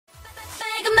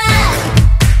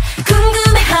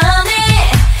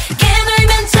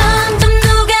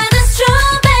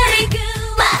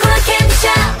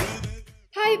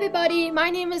my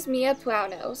name is Mia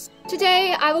Proudnose.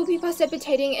 Today, I will be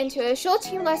precipitating into a short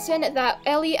team lesson that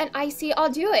Ellie and Icy are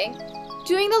doing.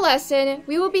 During the lesson,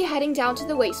 we will be heading down to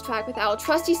the racetrack with our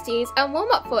trusty steeds and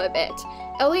warm up for a bit.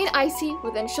 Ellie and Icy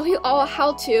will then show you all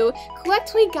how to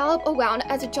correctly gallop around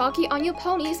as a jockey on your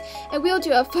ponies, and we'll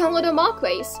do a fun little mock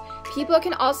race. People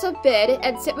can also bid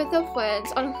and sit with their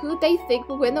friends on who they think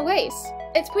will win the race.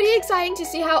 It's pretty exciting to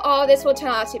see how all this will turn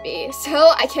out to be, so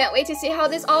I can't wait to see how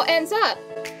this all ends up.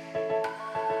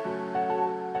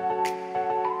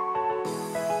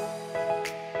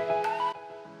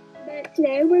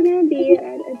 Today we're going to be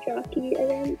at a jockey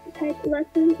event type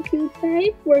lesson, if you would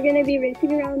say. We're going to be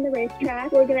racing around the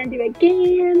racetrack. We're going to do a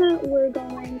game. We're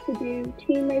going to do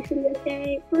team racing this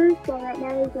day. First, while we're at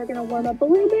Marlowe's, we're going to warm up a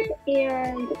little bit,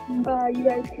 and you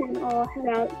guys can all head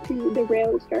out to the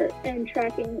rail start and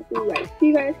tracking right. So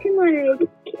you guys can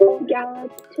like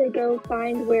gallop to go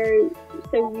find where,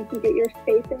 so you can get your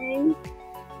spacing.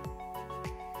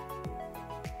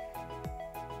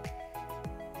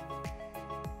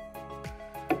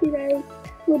 You guys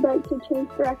would like to change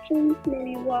directions,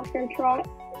 maybe walk or trot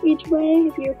each way.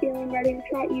 If you're feeling ready to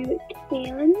trot, you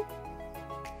can.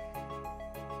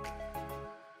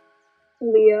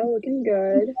 Leah looking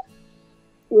good.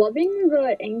 Loving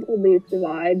the ankle boots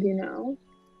vibe, you know?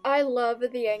 I love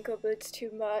the ankle boots too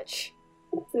much.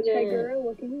 The Tiger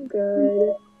looking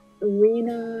good.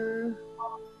 Arena.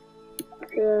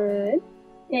 Good.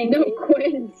 No,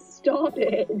 Quinn, stop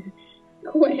it.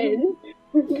 Quinn,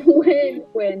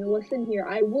 listen here.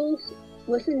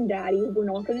 Listen, Daddy, we're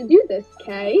not gonna do this,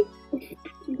 okay?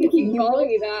 You keep calling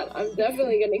me that, I'm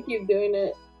definitely gonna keep doing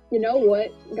it. You know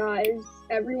what, guys?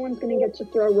 Everyone's gonna get to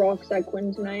throw rocks at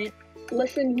Quinn tonight.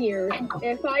 Listen here,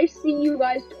 if I see you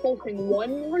guys talking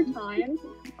one more time,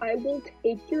 I will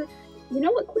take your... You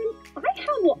know what, Quinn? I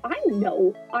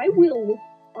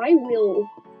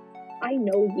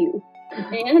know you.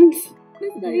 And?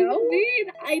 No?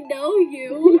 I know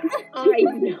you. I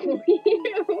know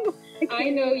you. I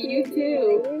know you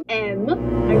too.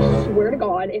 I swear to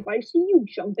God, if I see you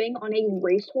jumping on a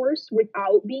racehorse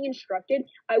without being instructed,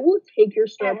 I will take your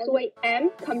stirrups away.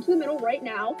 Come to the middle right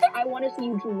now. I want to see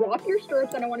you drop your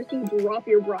stirrups, and I want to see you drop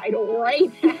your bridle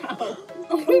right now.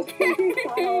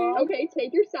 Okay,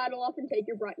 take your saddle off and take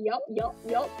your bridle. Yup.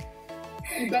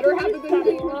 You better have a good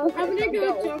time. I'm gonna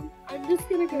go jump. I'm just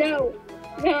gonna go.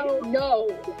 No.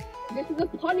 This is a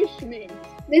punishment.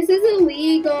 This is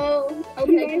illegal.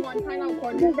 Okay, come on, timeout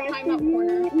corner. Timeout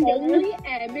corner. Only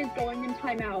M is going in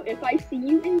timeout. If I see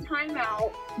you in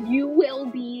timeout, you will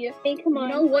be... Hey, come on.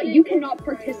 You know what? You cannot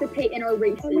participate in our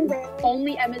races.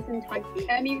 Only M is in time.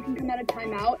 M, you can come out of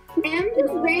timeout. M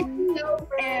just racing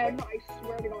over. M, I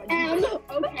swear to God. M.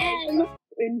 Okay.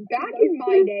 And back in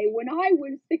my day, when I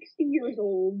was 60 years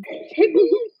old, tickles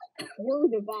were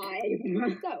the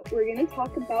vibe. So, we're going to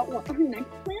talk about what our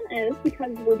next plan is,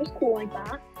 because we're just cool like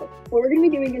that. What we're going to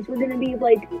be doing is we're going to be,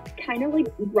 like, kind of, like,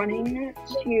 running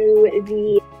to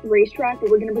the racetrack,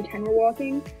 but we're going to pretend we're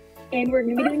walking. And we're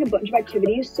going to be doing a bunch of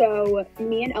activities, so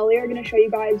me and Ellie are going to show you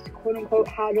guys, quote-unquote,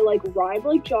 how to, like, ride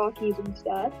like jockeys and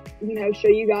stuff. You know, show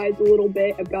you guys a little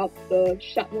bit about the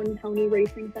Shetland pony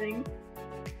racing thing.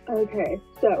 Okay,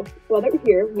 so while they're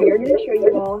here, we are going to show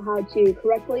you all how to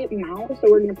correctly mount, so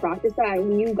we're going to practice that,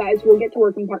 and you guys will get to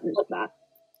working partners with that.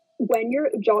 When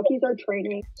your jockeys are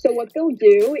training, so what they'll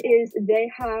do is they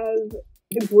have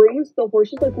the grooms, the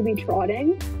horses, like, will be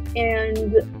trotting, and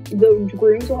the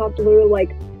grooms will have to literally,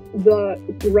 like,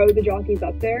 throw the jockeys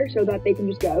up there so that they can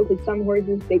just go, because some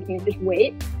horses, they can't just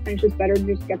wait, and it's just better to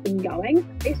just get them going.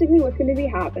 Basically, what's going to be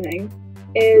happening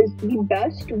is the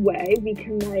best way we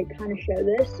can, like, kind of show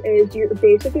this is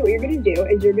basically what you're going to do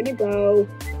is you're going to go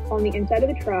on the inside of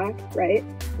the track, right?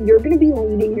 You're going to be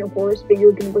leading your horse, but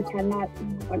you're going to pretend that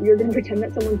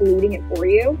someone's leading it for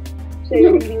you. So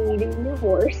you're going to be leading your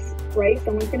horse, right?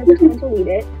 Someone's going to pretend to lead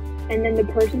it, and then the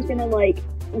person's going to, like,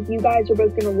 you guys are both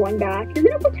going to run back. You're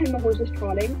going to pretend the horse is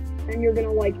trotting, and you're going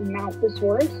to, like, mount this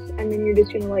horse, and then you're just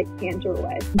going to, like, canter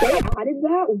away. They added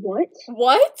that? What?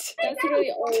 That's really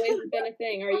always been a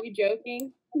thing. Are you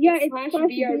joking? Yeah, it's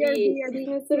 /BRB.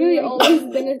 That's literally always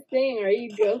been a thing. Are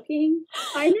you joking?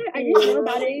 I didn't know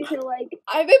about it until, like...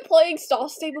 I've been playing Star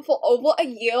Stable for over a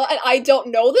year, and I don't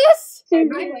know this? I've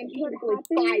been playing for like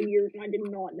 5 years, and I did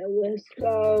not know this.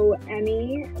 So,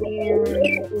 Emmy and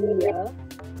Leah,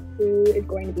 who is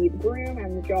going to be the groom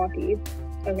and the jockey.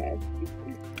 Okay.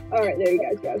 Alright, there you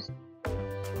guys go.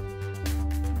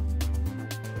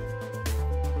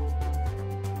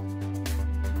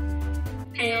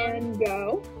 And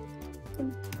go.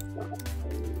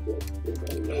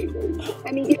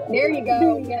 I mean, there you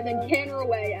go. Yeah, then canter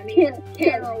away. I mean,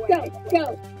 canter away. Go.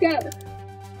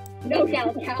 No,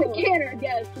 canter.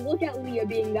 Yes, look at Leah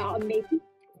being that amazing.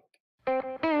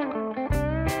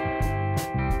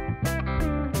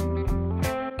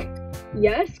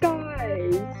 Yes,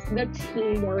 guys. The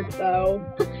teamwork, though.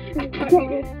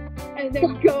 And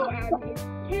then go, Abby.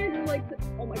 Canter like the.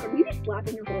 Oh my god, you just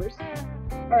slapping your horse.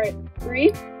 Alright,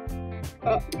 3.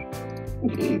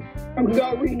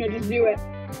 Go, Rena, just do it.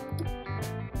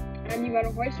 And you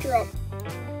gotta hoist her up.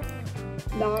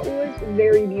 That was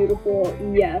very beautiful.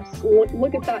 Yes.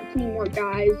 Look at that teamwork,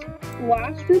 guys.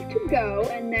 Last group to go,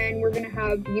 and then we're gonna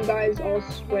have you guys all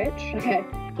switch. Okay.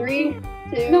 3,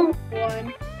 2,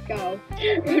 1, go.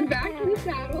 Run back to the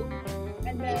saddle,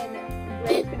 and then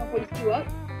Ray's gonna hoist you up.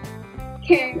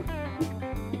 Okay.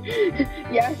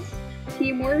 Yes.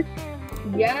 Teamwork.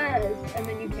 Yes. And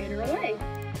then you canter away.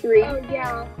 3, Oh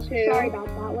yeah. 2, Sorry about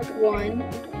that. 1,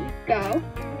 go.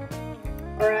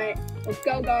 Alright, let's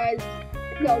go, guys.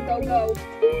 Go.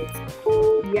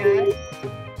 Yes.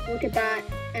 Look at that.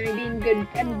 Emmy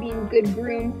being good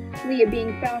groom. Leah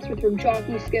being fast with her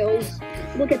jockey skills.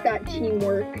 Look at that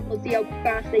teamwork. Let's see how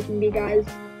fast they can be, guys.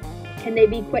 Can they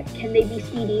be quick? Can they be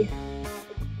speedy?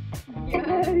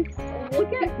 Yes.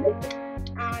 Look at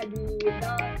Abby.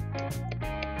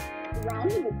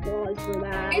 Round of applause for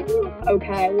that.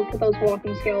 Okay, look at those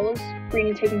walking skills.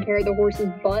 Rena taking care of the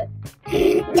horse's butt.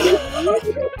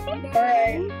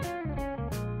 Alright.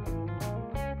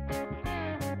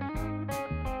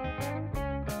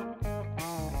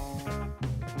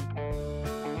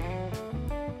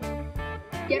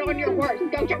 Get on your horse.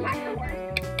 Go jump on your horse.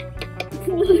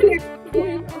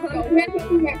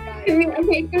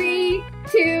 Okay, 3,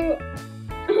 2.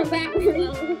 Oh, that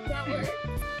works.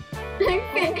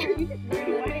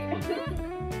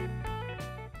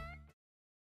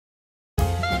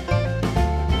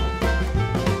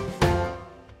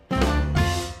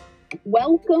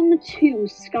 Welcome to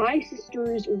Sky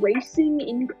Sisters Racing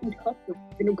in Kentucky. I'm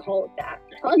gonna call it that.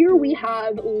 Here we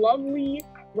have lovely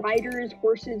riders,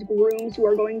 horses, grooms who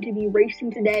are going to be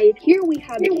racing today. Here we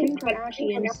have Kim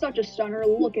Kardashian, such a stunner.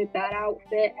 Look at that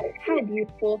outfit. How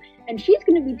beautiful. And she's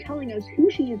going to be telling us who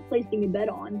she is placing a bet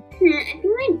on.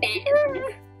 My bet.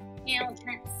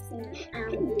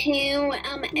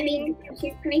 I mean,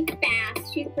 she's pretty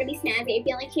fast. She's pretty snazzy. I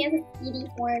feel like she has a speedy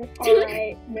horse.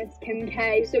 Alright, Miss Kim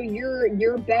K. So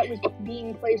your bet was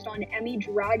being placed on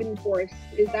𝑀𝒶𝑔𝒾𝒸𝒁 horse.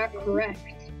 Is that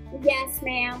correct? Yes,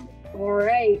 ma'am.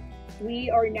 Alright. We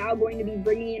are now going to be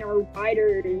bringing in our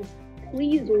riders.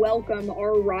 Please welcome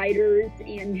our riders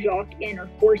and and our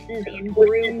horses and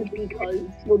grooms because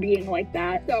we're being like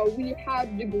that. So we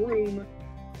have the groom,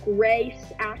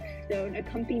 Grace Axstone,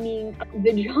 accompanying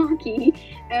the jockey,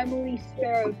 Emily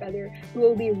Sparrowfeather, who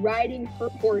will be riding her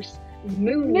horse,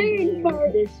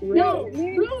 Moonfart, this race. No,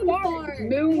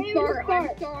 Moonfart,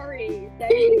 I'm sorry. Then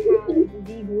we have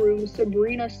the groom,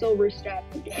 Sabrina Silverstep.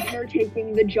 They're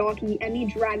taking the jockey,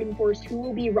 𝑀𝒶𝑔𝒾𝒸𝒁 horse, who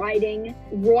will be riding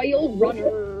Royal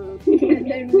Runner. And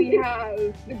then we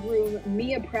have the groom,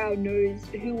 Mia Proudnose,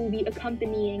 who will be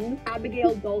accompanying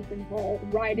Abigail Dolphin-Hall,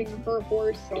 riding her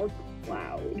horse, Dark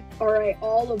Cloud. Alright,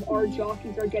 all of our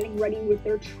jockeys are getting ready with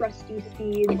their trusty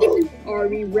steeds. Are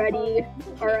we ready?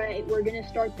 Alright, we're gonna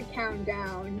start the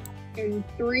countdown. In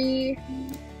 3,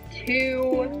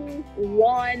 2,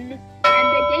 1, and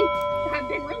the gates have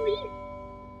been released.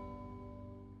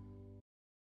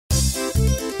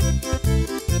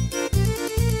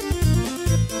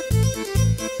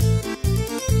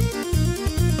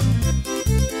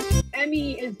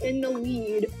 Emmy is in the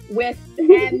lead with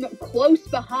M close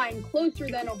behind, closer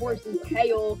than a horse's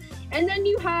tail. And then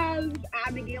you have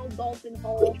Abigail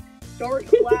Dolphin-Hall, Dark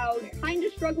Cloud, kind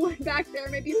of struggling back there,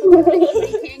 maybe for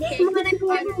pancakes.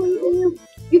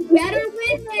 You better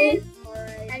win this.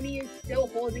 Alright, Emmy is still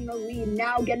holding the lead,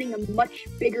 now getting a much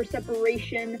bigger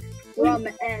separation from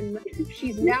M.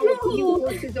 She's now a few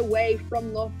horses away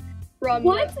from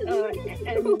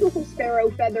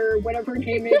Sparrow Feather, whatever her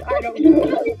name is, I don't know.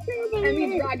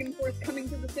 𝑀𝒶𝑔𝒾𝒸𝒁 coming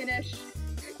to the finish.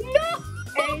 No!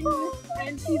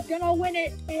 And she's gonna win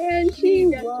it. And she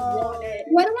just won it.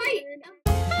 What do I?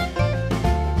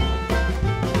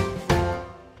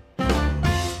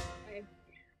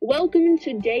 Welcome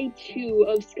to day 2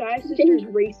 of Sky Sisters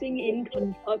Racing in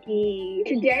Kentucky.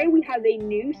 Today we have a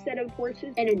new set of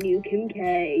horses and a new Kim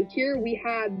K. Here we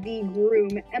have the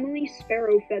groom, Emily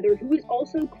Sparrowfeather, who is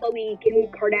also Kim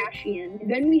Kardashian.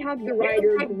 Then we have the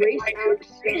rider, Grace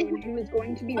Axstone, who is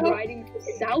going to be riding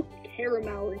South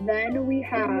Caramel. Then we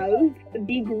have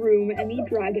the groom,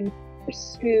 𝑀𝒶𝑔𝒾𝒸𝒁,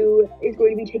 who is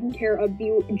going to be taking care of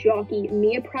the jockey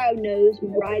Mia Proudnose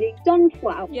riding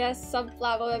Sunflower. Yes,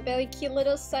 Sunflower, a very cute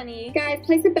little sunny. Guys,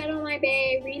 place a bet on my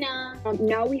bae, Rena.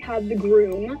 Now we have the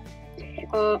groom,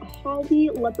 Holly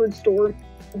Leopard Store,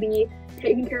 will be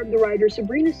taking care of the rider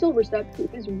Sabrina Silverstep, who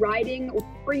is riding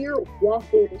Warrior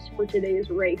Waffles for today's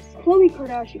race. Khloe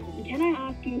Kardashian, can I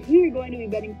ask you who you're going to be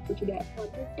betting for today?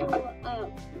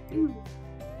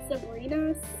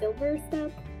 Sabrina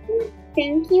Silverstep.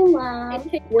 Thank you, Mom.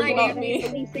 We're going to be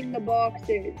releasing the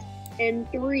boxes in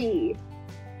 3,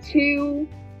 2,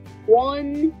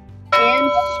 1,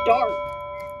 and start.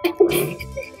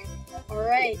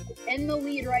 Alright, in the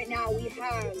lead right now we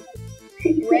have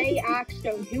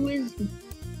𝐸𝐴𝐝,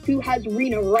 who has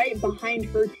Rena right behind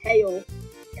her tail.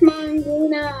 Come on,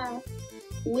 Luna.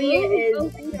 Leah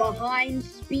is behind,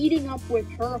 speeding up with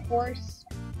her horse.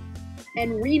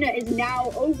 And Rena is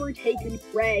now overtaken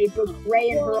Ray, but Ray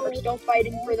and her are still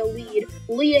fighting for the lead.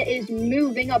 Leah is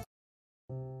moving up.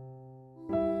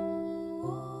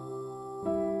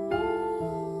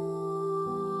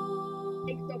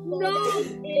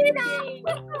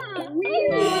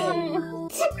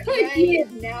 Ray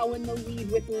is now in the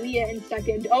lead with Leah in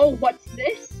second. Oh, what's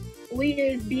this?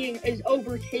 Leah is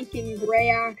overtaking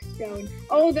𝐸𝐴𝐝.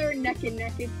 Oh, they're neck and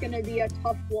neck. It's gonna be a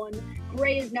tough one.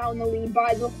 Gray is now in the lead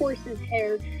by the horse's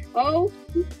hair. Oh,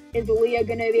 is Leah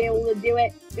gonna be able to do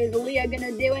it? Is Leah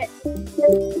gonna do it?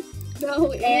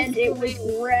 No, it was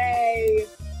Ray.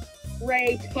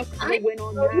 Ray took the win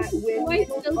on that with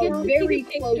a very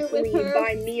close lead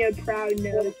by Mia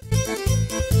Proudnose.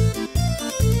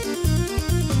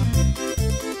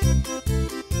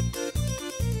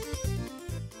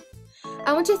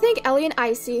 I want to thank Ellie and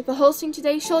Icy for hosting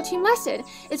today's short team lesson.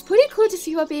 It's pretty cool to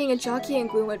see what being a jockey and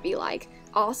groom would be like.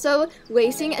 Also,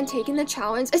 racing and taking the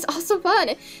challenge is also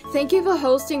fun. Thank you for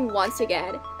hosting once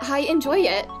again. I enjoy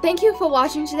it. Thank you for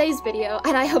watching today's video,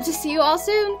 and I hope to see you all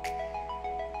soon.